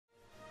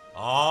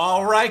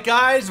Alright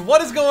guys,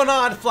 what is going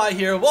on? Fly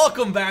here.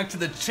 Welcome back to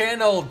the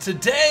channel.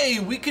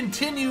 Today we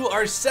continue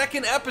our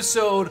second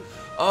episode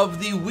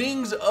of the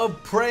Wings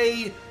of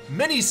Prey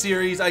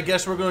mini-series I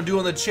guess we're going to do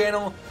on the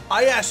channel.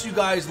 I asked you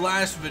guys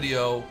last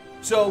video,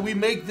 so we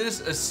make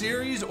this a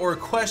series or a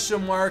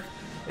question mark,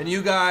 and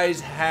you guys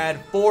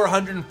had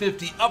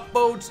 450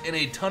 upvotes and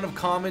a ton of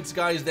comments.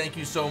 Guys, thank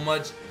you so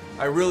much.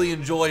 I really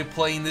enjoy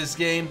playing this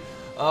game.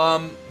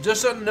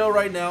 Just so you know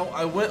right now,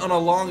 I went on a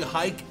long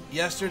hike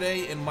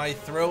yesterday in my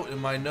throat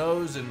and my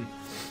nose, and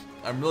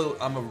I'm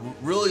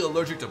really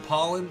allergic to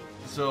pollen,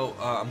 so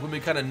I'm gonna be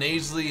kind of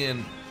nasally,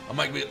 and I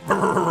might be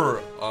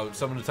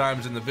some of the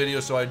times in the video,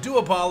 so I do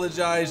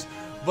apologize.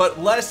 But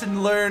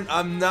lesson learned,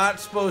 I'm not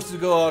supposed to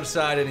go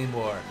outside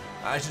anymore.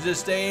 I should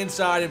just stay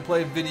inside and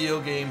play video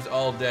games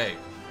all day.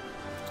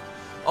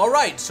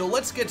 Alright, so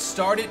let's get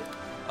started.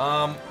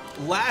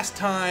 Last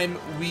time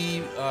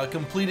we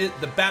completed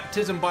the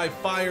baptism by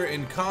fire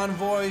in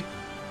convoy.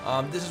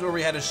 This is where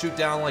we had to shoot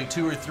down like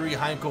 2 or 3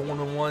 Heinkel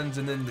 1-on-1s,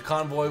 and then the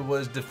convoy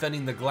was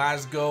defending the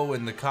Glasgow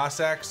and the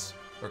Cossacks,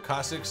 or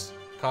Cossacks?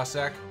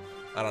 Cossack?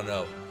 I don't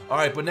know.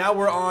 Alright, but now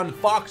we're on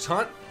Fox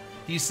Hunt.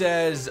 He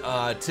says,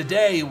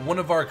 today one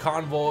of our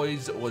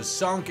convoys was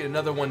sunk and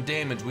another one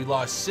damaged. We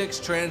lost 6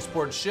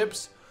 transport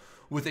ships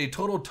with a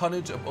total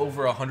tonnage of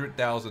over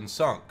 100,000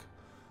 sunk.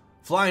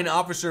 Flying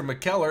Officer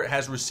McKellar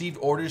has received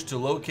orders to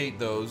locate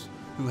those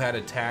who had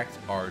attacked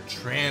our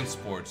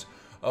transports.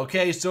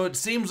 Okay, so it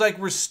seems like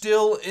we're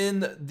still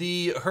in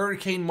the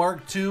Hurricane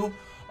Mark II,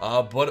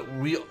 but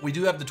we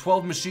do have the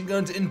 12 machine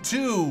guns and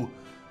 2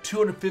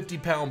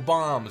 250-pound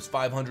bombs,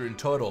 500 in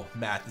total.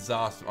 Math is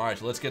awesome. All right,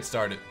 so let's get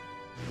started.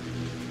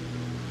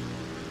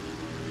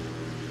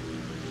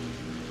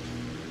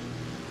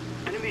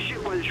 Enemy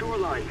ship by the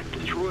shoreline.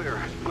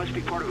 Destroyer. Must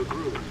be part of a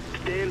group.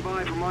 Stand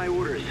by for my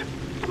orders.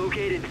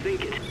 Locate and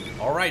sink it.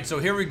 Alright, so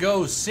here we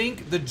go.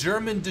 Sink the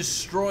German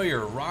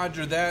destroyer.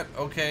 Roger that.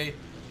 Okay.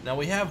 Now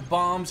we have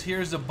bombs.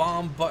 Here's the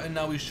bomb button.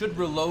 Now we should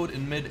reload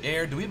in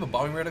mid-air. Do we have a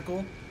bombing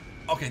reticle?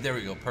 Okay, there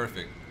we go.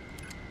 Perfect.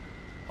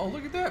 Oh,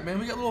 look at that, man.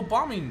 We got a little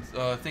bombing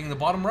thing in the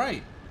bottom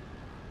right.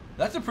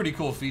 That's a pretty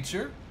cool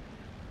feature.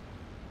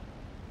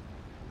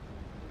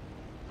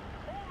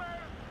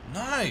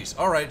 Nice.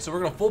 Alright, so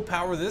we're going to full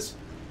power this.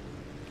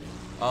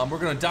 We're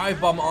going to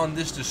dive bomb on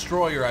this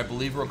destroyer, I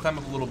believe. We'll climb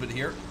up a little bit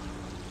here.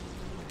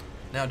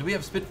 Now, do we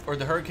have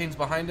the Hurricanes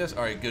behind us?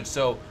 All right, good.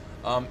 So,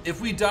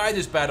 if we die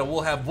this battle,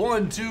 we'll have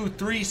 1, 2,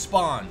 3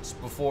 spawns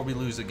before we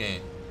lose the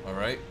game. All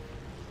right.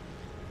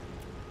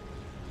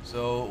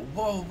 So,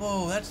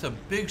 whoa, that's a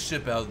big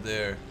ship out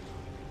there.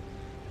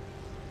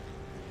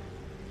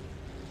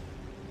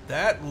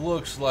 That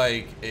looks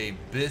like a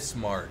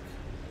Bismarck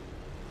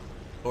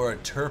or a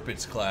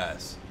Tirpitz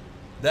class.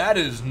 That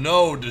is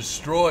no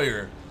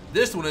destroyer.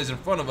 This one is in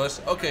front of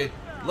us. Okay,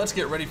 let's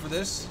get ready for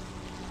this.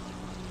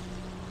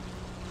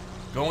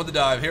 Going with the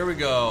dive. Here we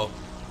go.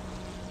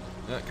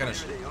 Kind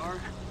of. There they are.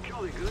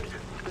 Jolly good.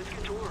 Let's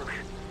get to work.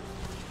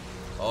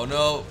 Oh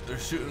no, they're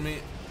shooting me.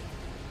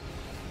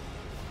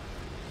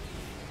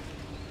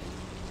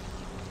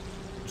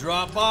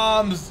 Drop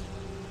bombs.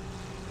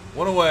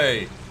 One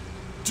away.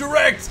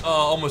 Direct. Oh,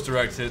 almost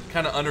direct hit.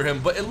 Kind of under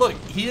him, but look,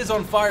 he is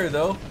on fire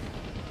though.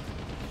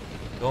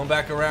 Going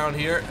back around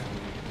here.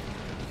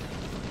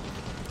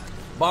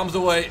 Bombs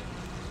away.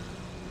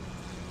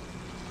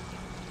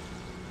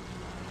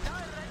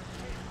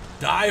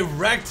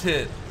 Direct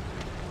hit.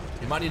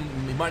 He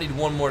might need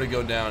one more to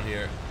go down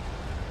here.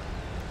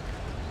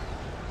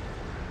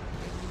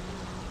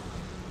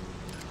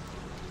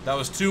 That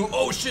was 2.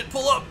 Oh shit,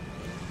 pull up.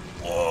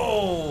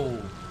 Oh.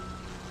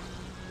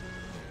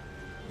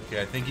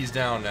 Okay, I think he's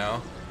down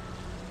now.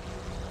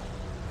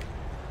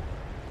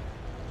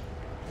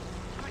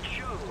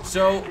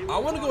 So I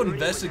want to go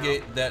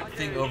investigate that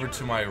thing over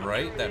to my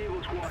right. That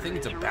I think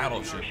it's a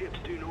battleship.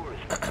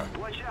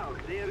 Watch out,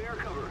 they have air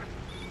cover.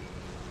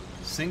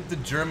 Sink the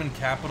German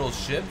capital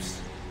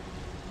ships.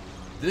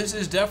 This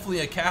is definitely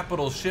a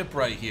capital ship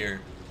right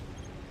here.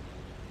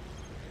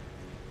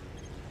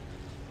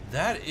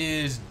 That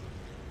is...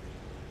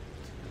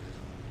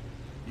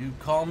 You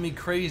call me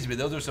crazy, but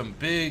those are some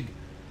big...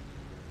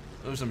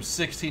 Those are some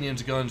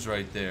 16-inch guns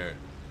right there.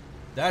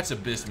 That's a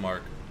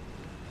Bismarck.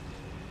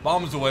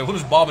 Bombs away. We'll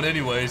just bomb it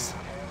anyways.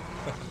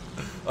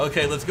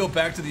 Okay, let's go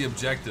back to the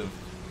objective.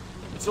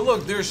 So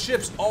look, there's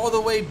ships all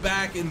the way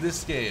back in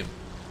this game.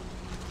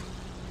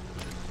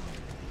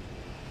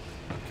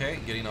 Okay,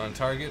 getting on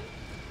target.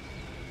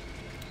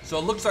 So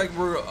it looks like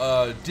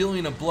we're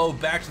dealing a blow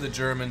back to the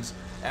Germans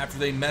after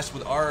they messed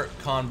with our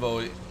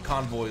convoy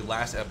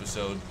last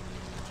episode.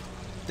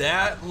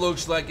 That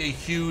looks like a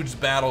huge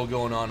battle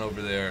going on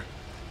over there.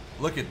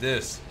 Look at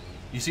this.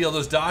 You see all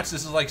those dots?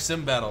 This is like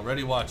sim battle.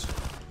 Ready, watch.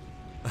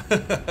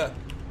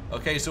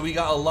 Okay, so we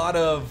got a lot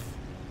of...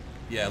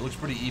 Yeah, it looks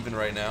pretty even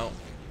right now.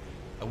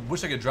 I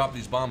wish I could drop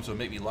these bombs so it'd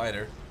make me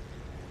lighter.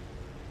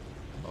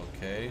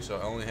 Okay, so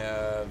I only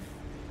have...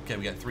 Okay,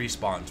 we got 3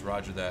 spawns.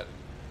 Roger that.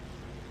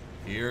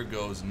 Here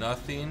goes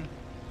nothing.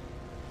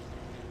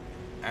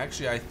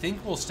 Actually, I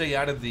think we'll stay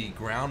out of the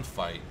ground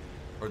fight.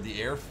 or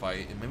the air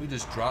fight and maybe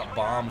just drop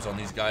bombs on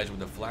these guys where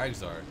the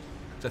flags are.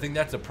 So I think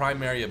that's the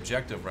primary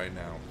objective right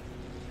now.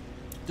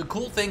 The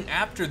cool thing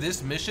after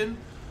this mission,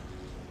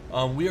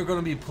 we are going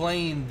to be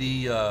playing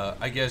the,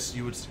 I guess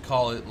you would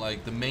call it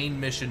like the main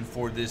mission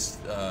for this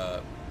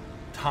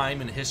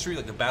time in history,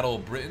 like the Battle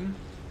of Britain.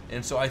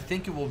 And so I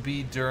think it will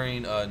be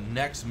during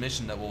next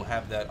mission that we'll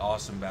have that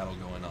awesome battle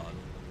going on.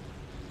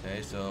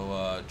 Okay,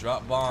 so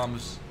drop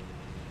bombs.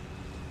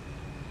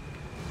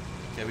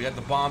 Okay, we got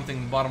the bomb thing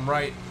in the bottom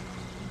right.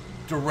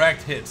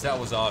 Direct hits, that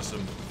was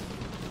awesome.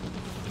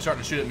 They're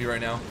starting to shoot at me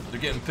right now.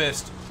 They're getting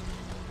pissed.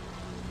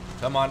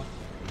 Come on.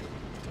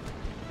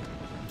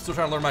 I'm still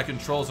trying to learn my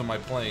controls on my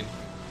plane.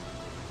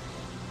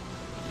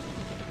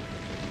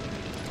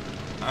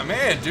 Ah,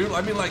 man, dude,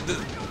 I mean, like,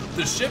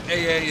 the ship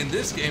AA in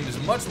this game is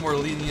much more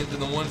lenient than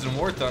the ones in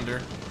War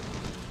Thunder.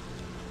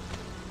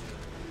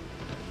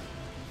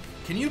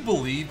 Can you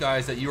believe,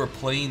 guys, that you were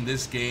playing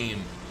this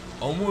game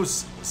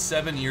almost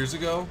 7 years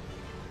ago?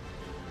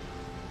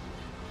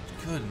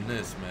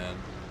 Goodness, man.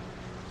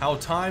 How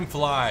time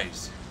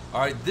flies.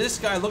 Alright, this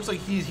guy looks like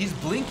he's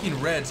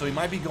blinking red, so he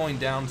might be going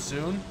down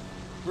soon.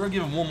 We're gonna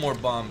give him one more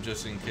bomb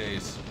just in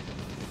case.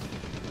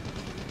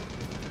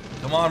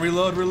 Come on,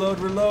 reload, reload,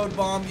 reload,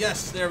 bomb.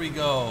 Yes, there we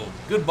go.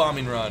 Good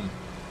bombing run.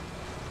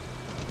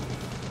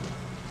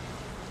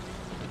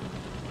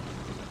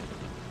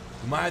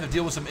 We might have to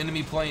deal with some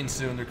enemy planes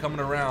soon. They're coming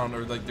around,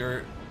 or like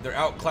they're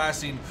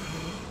outclassing.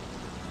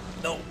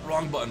 No,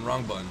 wrong button,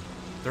 wrong button.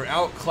 They're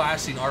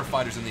outclassing our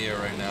fighters in the air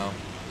right now.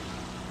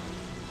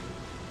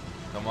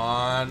 Come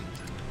on.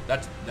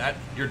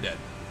 You're dead.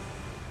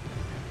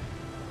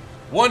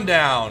 One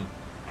down.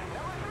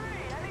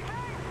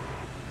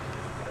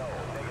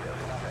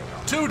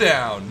 2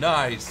 down.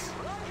 Nice.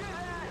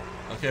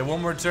 Okay,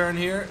 one more turn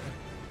here.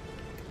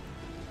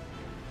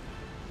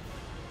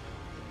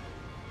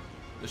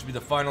 This should be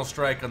the final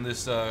strike on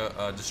this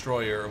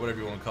destroyer, or whatever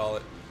you want to call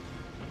it.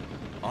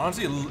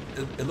 Honestly,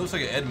 it looks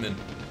like an Edmund.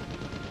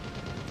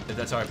 If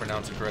that's how I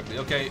pronounce it correctly.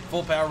 Okay,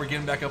 full power, we're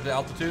getting back up to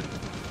altitude.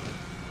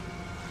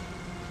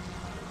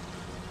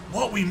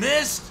 What, we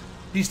missed?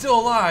 He's still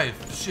alive.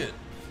 Shit.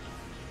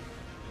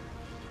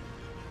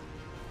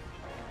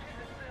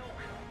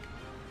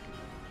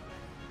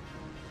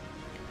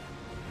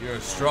 You're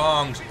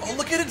strong. Oh,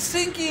 look at it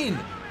sinking.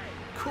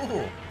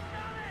 Cool.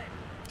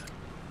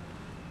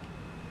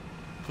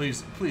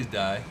 Please, please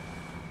die.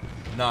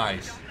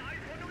 Nice.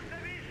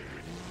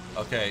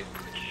 Okay.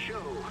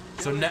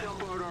 So now,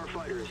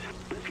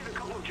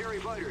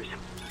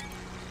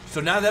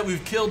 now that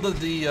we've killed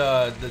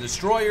the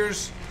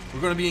destroyers,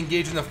 we're going to be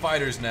engaging the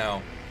fighters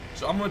now.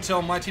 So I'm going to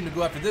tell my team to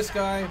go after this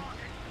guy.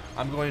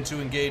 I'm going to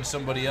engage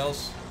somebody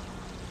else.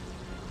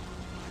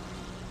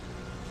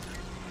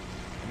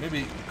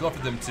 Maybe go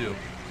after them too.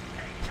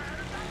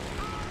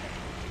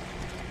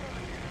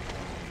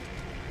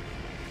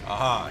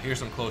 Aha, here's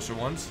some closer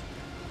ones.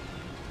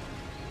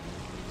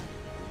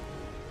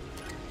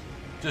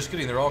 Just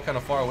kidding, they're all kind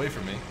of far away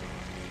from me.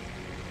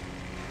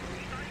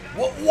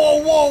 Whoa,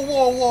 whoa, whoa,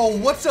 whoa, whoa,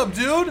 what's up,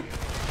 dude?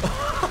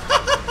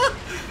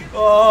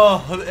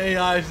 Oh, the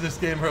AIs in this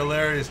game are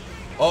hilarious.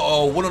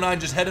 Uh-oh, 109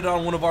 just headed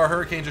on one of our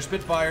Hurricanes or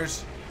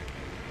Spitfires.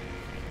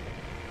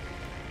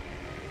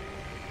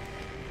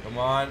 Come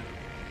on.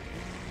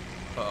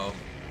 Uh-oh.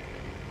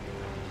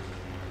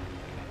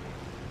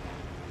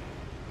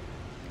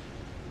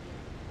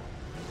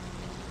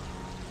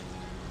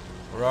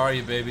 Where are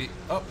you, baby?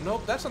 Oh,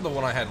 nope, that's not the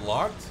one I had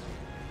locked.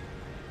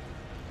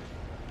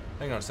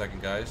 Hang on a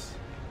second, guys.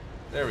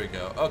 There we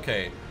go.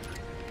 Okay.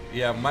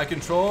 Yeah, my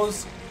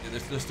controls,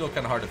 they're still kind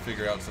of hard to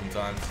figure out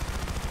sometimes.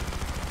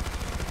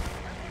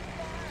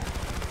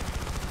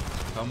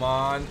 Come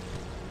on.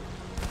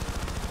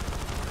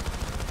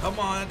 Come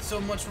on, that's so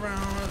much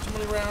round, that's so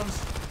many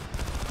rounds.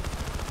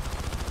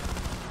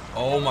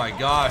 Oh my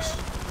gosh.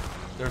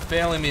 They're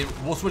failing me.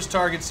 We'll switch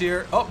targets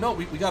here. Oh, no,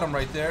 we got them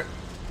right there.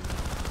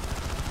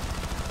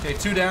 Okay,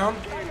 2 down.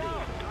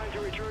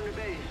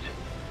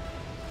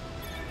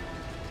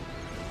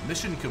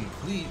 Mission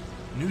complete.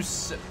 New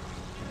set.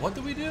 What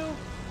do we do?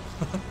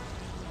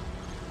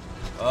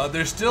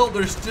 There's still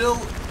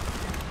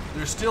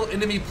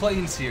enemy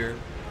planes here.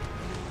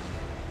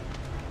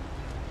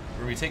 We're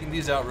gonna be taking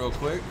these out real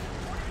quick.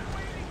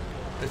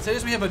 It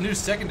says we have a new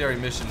secondary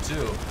mission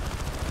too.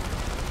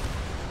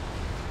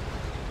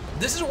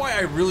 This is why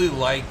I really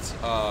liked,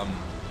 I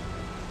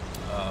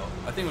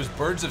think it was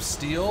Birds of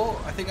Steel,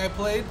 I think I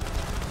played,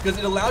 because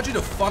it allowed you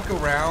to fuck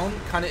around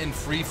kind of in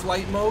free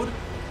flight mode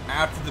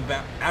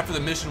after the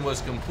mission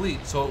was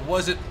complete. So it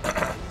wasn't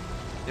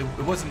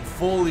it wasn't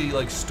fully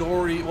like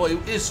story. Well,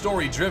 it is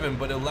story driven,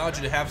 but it allowed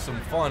you to have some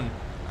fun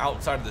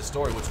outside of the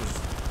story, which was,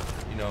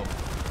 you know,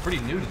 pretty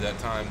new to that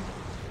time.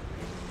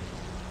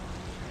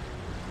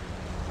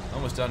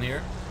 Almost done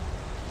here.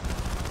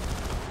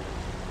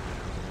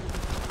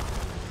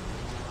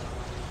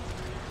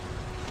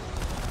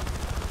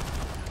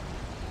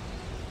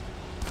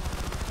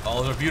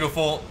 Oh, they're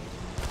beautiful.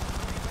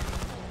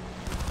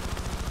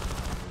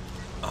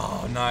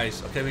 Oh,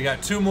 nice. Okay, we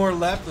got 2 more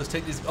left. Let's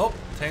take these. Oh,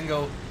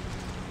 Tango.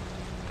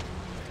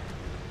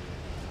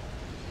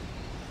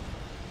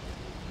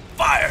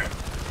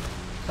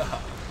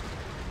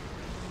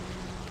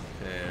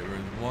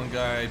 one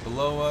guy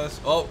below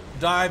us. Oh,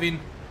 diving.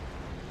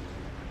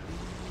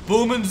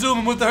 Booming,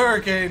 zooming with the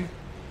hurricane.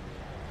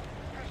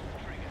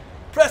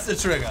 Press the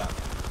trigger.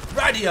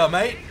 Radio,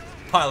 mate.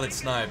 Pilot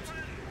sniped.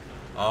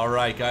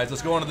 Alright, guys.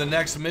 Let's go on to the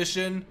next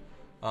mission.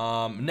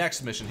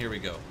 Next mission. Here we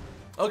go.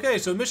 Okay,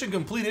 so mission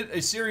completed.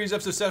 A series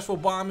of successful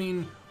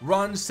bombing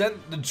runs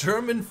sent the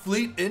German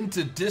fleet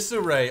into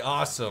disarray.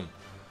 Awesome.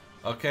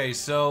 Okay,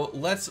 so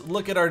let's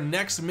look at our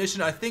next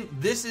mission. I think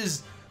this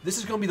is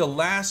going to be the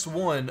last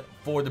one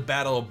for the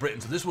Battle of Britain,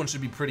 so this one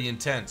should be pretty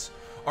intense.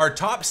 Our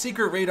top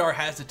secret radar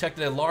has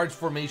detected a large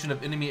formation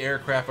of enemy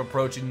aircraft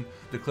approaching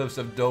the cliffs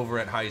of Dover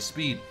at high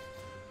speed.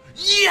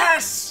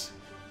 Yes!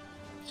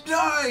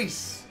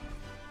 Nice!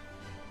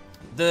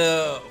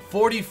 The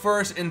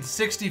 41st and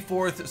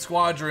 64th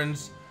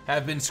squadrons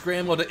have been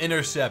scrambled to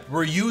intercept.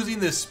 We're using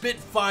the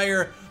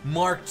Spitfire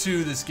Mark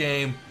II this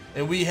game,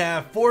 and we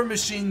have 4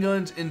 machine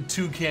guns and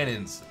 2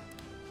 cannons.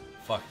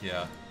 Fuck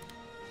yeah.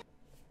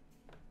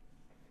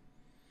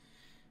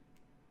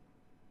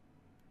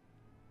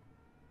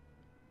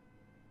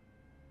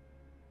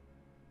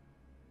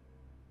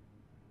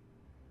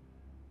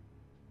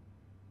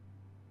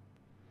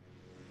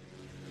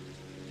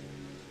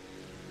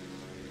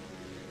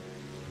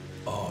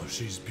 Oh,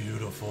 she's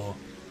beautiful.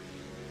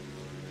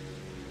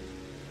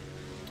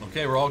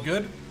 Okay, we're all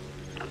good?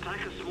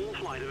 Attack a small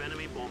flight of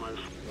enemy bombers.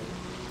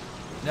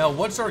 Now,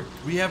 what's our...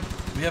 We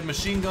have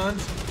machine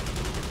guns,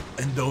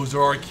 and those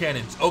are our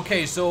cannons.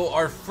 Okay, so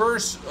our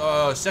first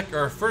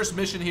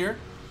mission here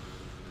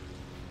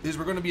is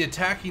we're going to be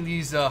attacking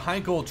these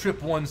Heinkel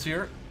Trip 1s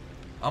here.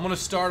 I'm going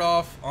to start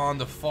off on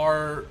the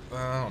far...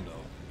 I don't know.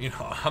 You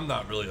know, I'm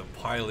not really a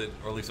pilot,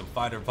 or at least a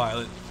fighter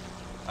pilot.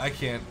 I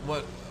can't...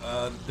 What...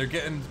 they're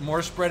getting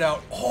more spread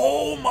out.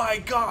 Oh my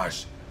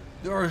gosh!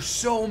 There are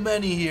so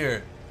many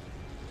here.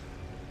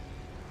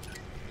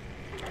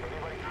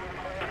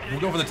 We'll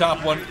go for the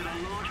top one.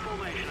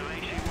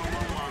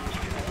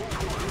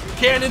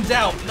 Cannons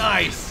out!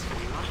 Nice!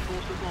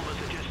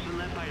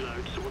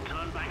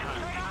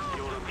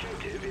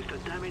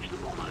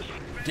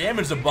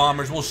 Damage the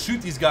bombers. We'll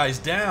shoot these guys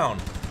down.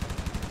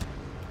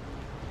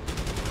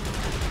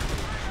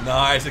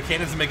 Nice. The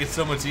cannons make it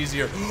so much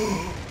easier.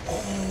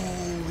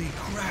 Holy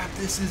crap!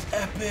 This is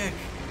epic.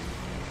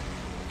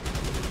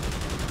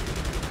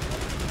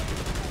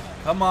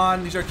 Come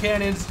on, these are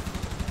cannons.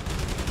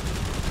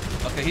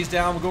 Okay, he's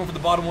down. We're going for the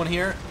bottom one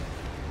here.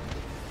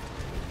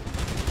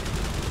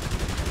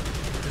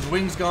 His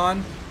wing's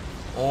gone.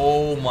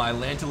 Oh my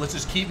lantern. Let's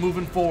just keep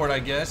moving forward, I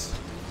guess.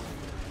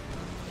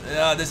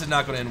 Yeah, this is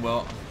not going to end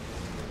well.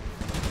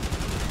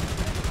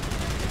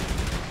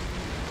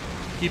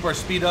 Keep our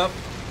speed up.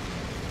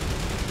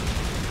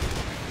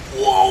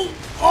 Whoa!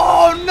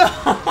 Oh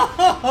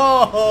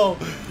no!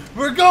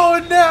 We're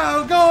going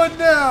down! Going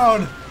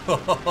down!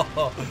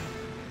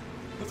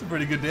 That's a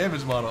pretty good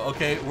damage model.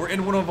 Okay, we're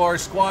in one of our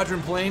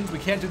squadron planes. We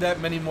can't do that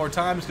many more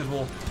times because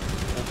we'll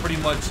pretty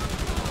much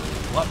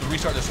have to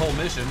restart this whole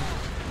mission.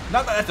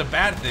 Not that that's a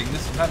bad thing.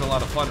 This is having a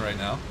lot of fun right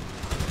now.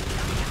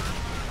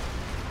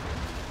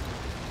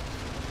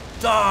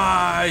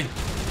 Die!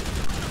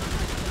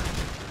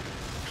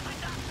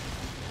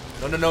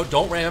 No, no, no!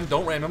 Don't ram him!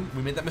 Don't ram him!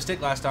 We made that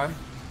mistake last time.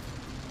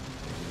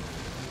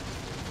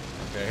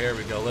 Okay, here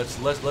we go.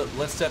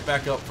 Let's set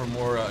back up for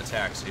more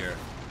attacks here.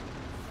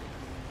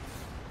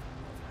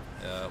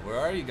 Where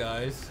are you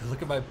guys?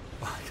 Look at my...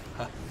 Oh,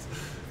 God.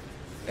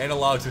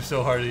 Analogs are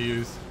so hard to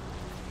use.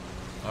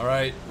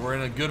 Alright, we're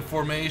in a good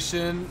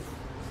formation.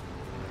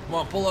 Come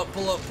on, pull up,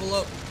 pull up, pull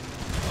up.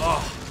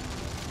 Oh.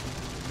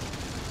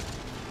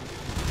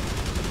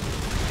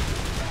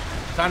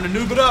 Time to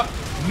noob it up.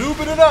 Noob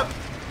it up.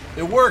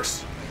 It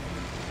works.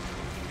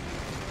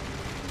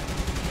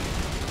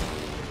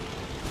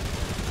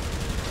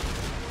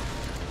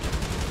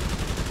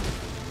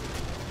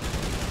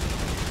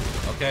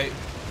 Okay,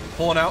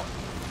 pulling out.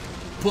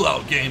 Pull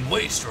out game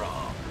way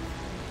strong.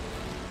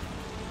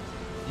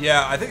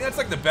 Yeah, I think that's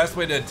like the best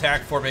way to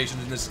attack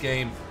formations in this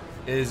game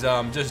is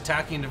just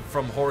attacking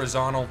from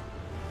horizontal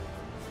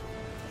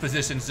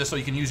positions just so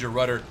you can use your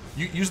rudder.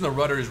 Using the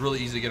rudder is really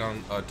easy to get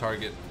on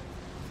target.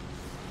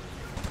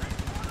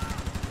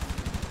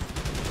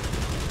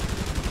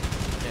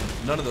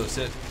 And none of those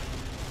hit.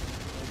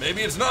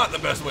 Maybe it's not the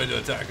best way to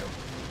attack them.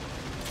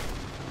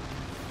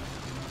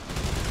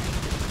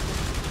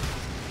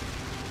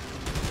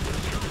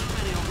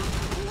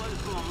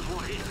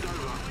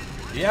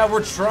 Yeah,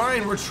 we're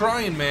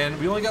trying, man.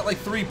 We only got like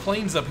 3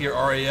 planes up here,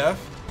 RAF.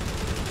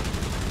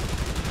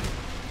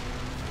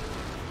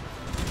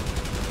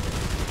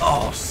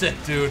 Oh, sick,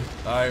 dude.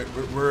 Alright,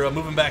 we're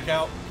moving back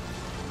out.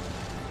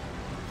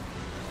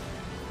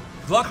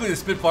 Luckily, the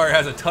Spitfire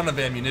has a ton of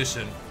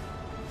ammunition.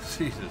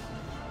 Jesus.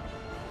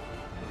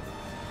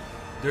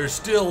 There's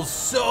still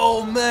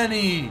so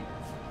many.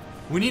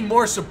 We need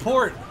more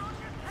support.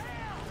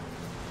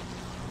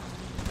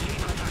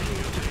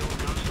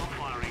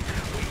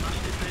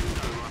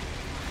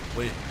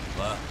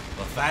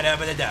 We'll fight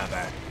over the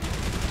Dover.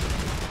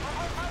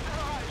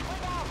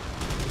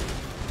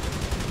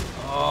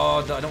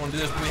 Oh, I don't want to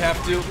do this, but we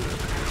have to.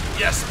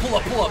 Yes, pull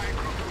up, pull up.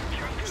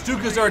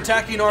 Stukas are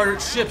attacking our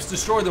ships.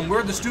 Destroy them. Where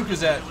are the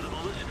Stukas at?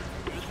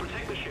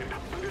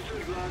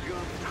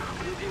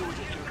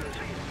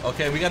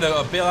 Okay, we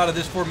gotta bail out of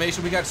this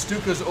formation. We got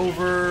Stukas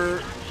over,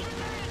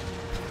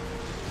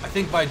 I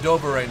think, by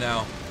Dover right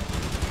now.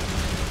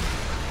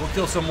 We'll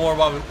kill some more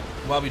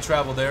while we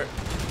travel there.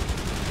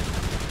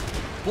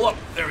 Pull up.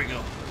 There we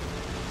go.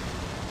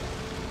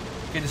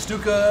 Okay, the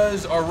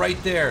Stukas are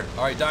right there.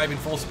 All right, diving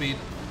full speed.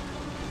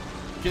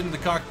 Get in the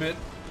cockpit.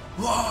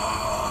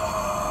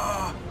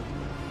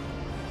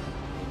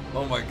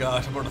 Oh my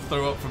gosh, I'm gonna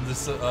throw up from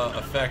this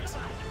effect.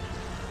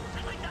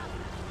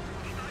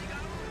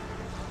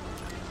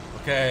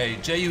 Okay,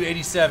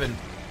 JU-87.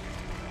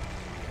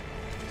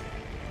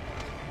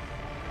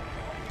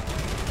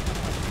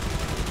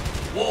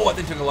 Whoa, that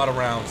thing took a lot of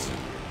rounds.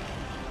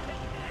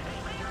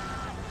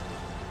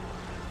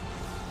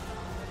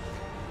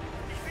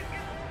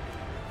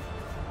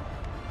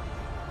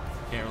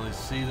 Can't really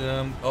see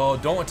them. Oh,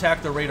 don't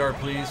attack the radar,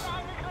 please.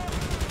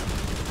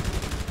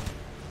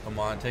 Come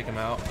on, take him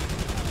out.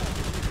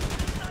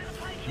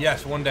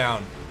 Yes, one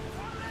down.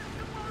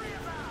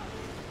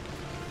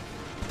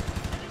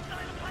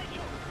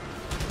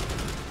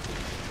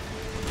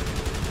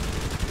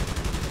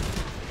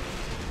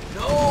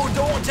 No,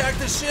 don't attack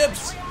the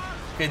ships.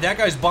 Okay, that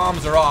guy's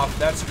bombs are off.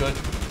 That's good.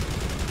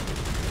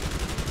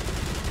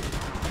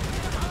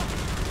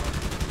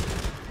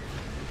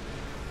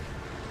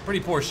 Pretty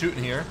poor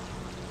shooting here.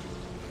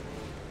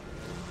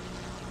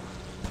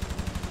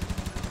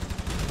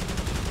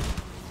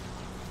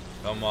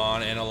 Come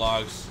on,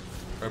 analogs.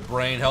 Or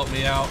brain, help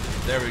me out.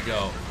 There we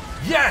go.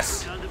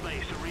 Yes!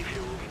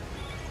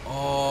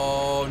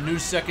 Oh, new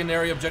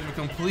secondary objective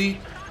complete.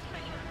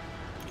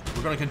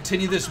 We're gonna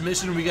continue this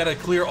mission. We gotta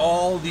clear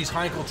all these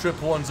Heinkel trip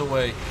ones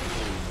away.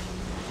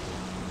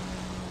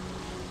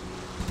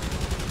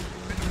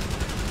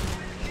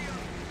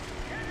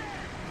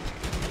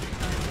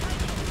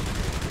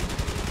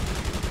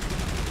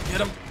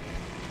 Get him.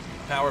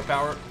 Power,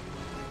 power.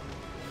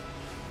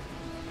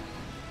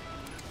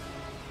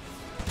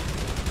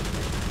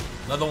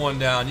 Another one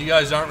down. You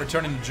guys aren't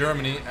returning to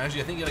Germany.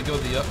 Actually, I think you gotta go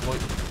the well,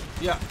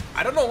 yeah,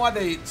 I don't know why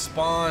they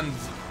spawned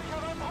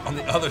on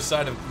the other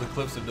side of the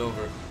cliffs of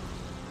Dover.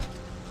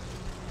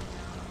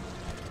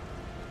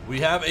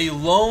 We have a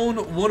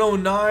lone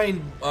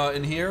 109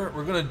 in here.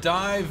 We're gonna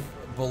dive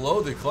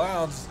below the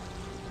clouds.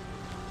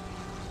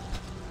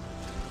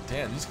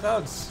 Damn, these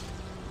clouds.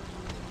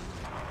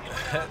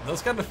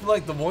 Those kind of feel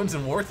like the ones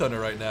in War Thunder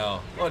right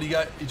now. Oh,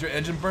 is your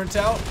engine burnt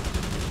out?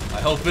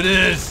 I hope it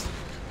is.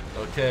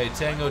 Okay,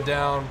 Tango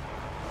down.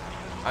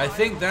 I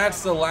think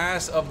that's the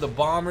last of the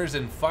bombers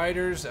and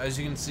fighters. As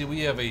you can see, we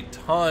have a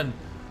ton.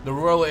 The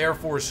Royal Air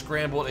Force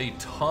scrambled a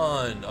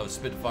ton of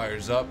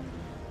Spitfires up.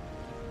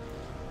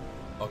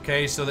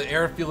 Okay, so the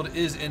airfield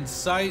is in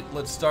sight.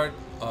 Let's start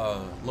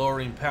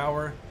lowering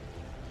power.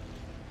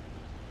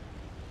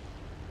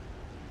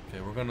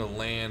 Okay, we're gonna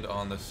land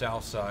on the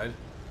south side.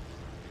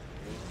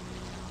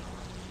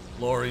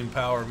 Lowering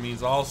power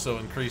means also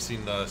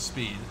increasing the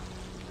speed.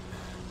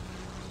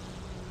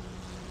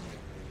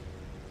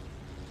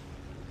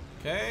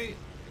 Okay.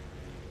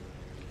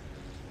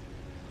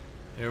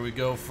 Here we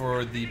go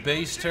for the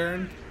base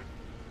turn.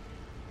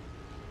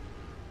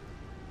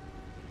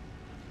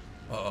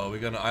 Uh-oh, we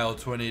got an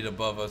IL-28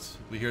 above us.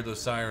 We hear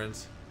those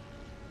sirens.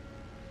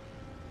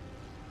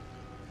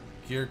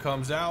 Gear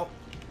comes out.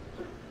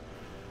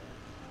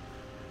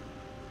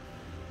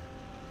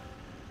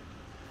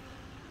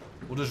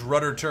 We'll just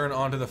rudder turn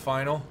onto the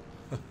final.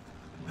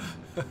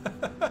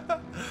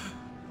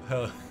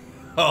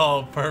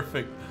 Oh,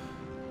 perfect.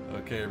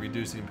 Okay,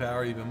 reducing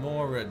power even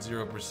more. We're at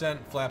 0%.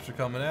 Flaps are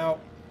coming out.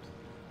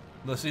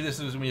 Let's see, this is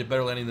going to be a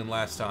better landing than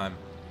last time.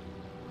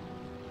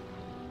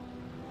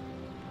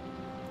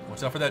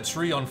 Watch out for that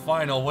tree on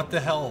final. What the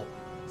hell?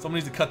 Someone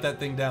needs to cut that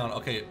thing down.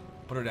 Okay,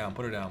 put her down,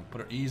 put her down.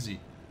 Put her easy.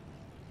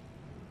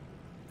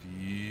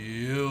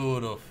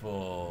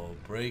 Beautiful.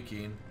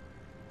 Braking.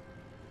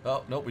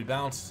 Oh, nope, we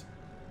bounced.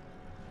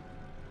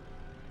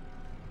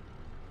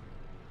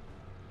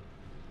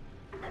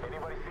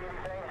 Anybody see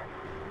anything?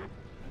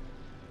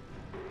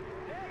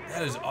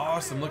 That is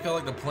awesome. Look how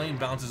like the plane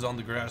bounces on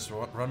the grass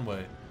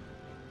runway.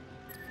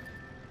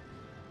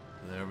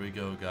 There we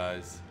go,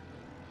 guys.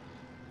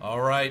 All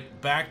right,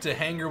 back to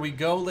hangar we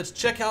go. Let's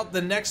check out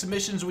the next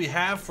missions we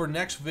have for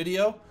next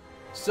video.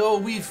 So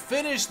we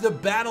finished the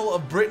Battle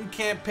of Britain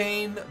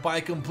campaign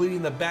by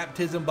completing the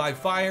Baptism by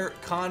Fire,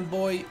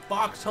 Convoy,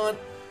 Fox Hunt,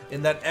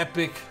 and that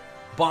epic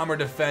bomber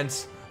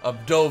defense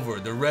of Dover,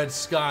 the Red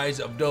Skies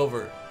of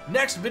Dover.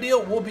 Next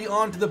video, we'll be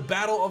on to the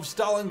Battle of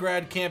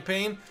Stalingrad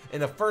campaign,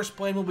 and the first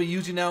plane we'll be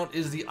using out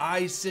is the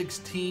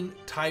I-16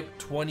 Type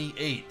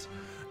 28.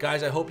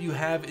 Guys, I hope you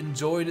have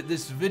enjoyed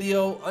this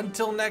video.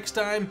 Until next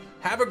time,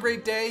 have a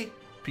great day.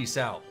 Peace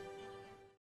out.